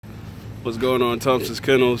What's going on, Thompson's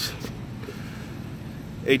Kennel'S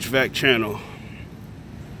HVAC channel?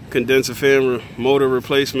 Condenser fan motor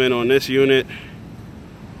replacement on this unit.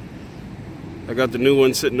 I got the new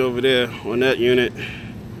one sitting over there on that unit.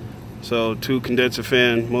 So 2 condenser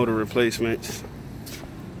fan motor replacements.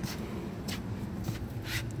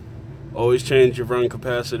 Always change your run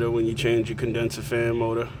capacitor when you change your condenser fan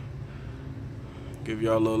motor. Give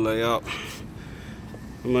y'all a little layout.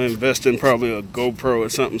 I'm gonna invest in probably a GoPro or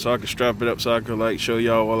something so I can strap it up so I can like show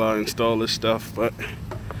y'all while I install this stuff. But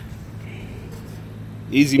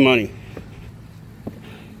easy money.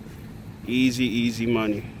 Easy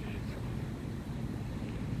money.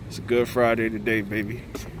 It's a good Friday today, baby.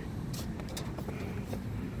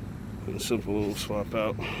 And a simple little swap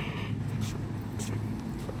out.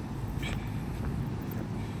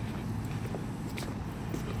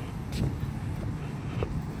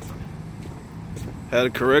 Had the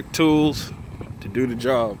correct tools to do the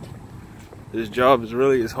job. This job is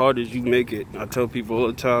really as hard as you make it. I tell people all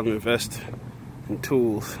the time, invest in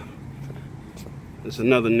tools. There's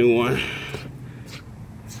another new one.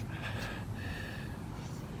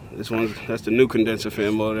 That's the new condenser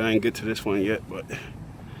fan motor. I ain't get to this one yet, but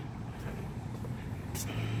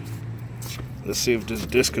let's see if this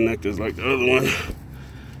disconnect is like the other one.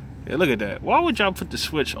 Yeah, look at that. Why would y'all put the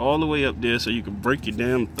switch all the way up there so you can break your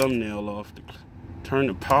damn thumbnail off to turn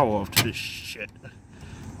the power off to this shit?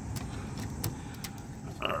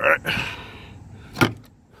 Alright.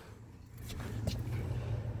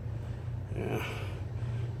 Yeah.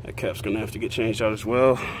 That cap's gonna have to get changed out as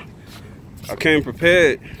well. I came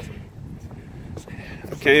prepared.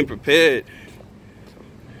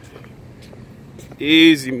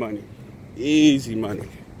 Easy money. Easy money.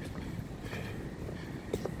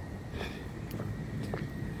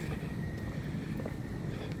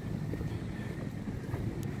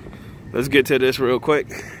 Let's get to this real quick.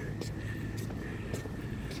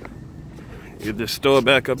 Get this store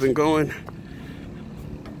back up and going.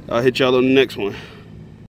 I'll hit y'all on the next one.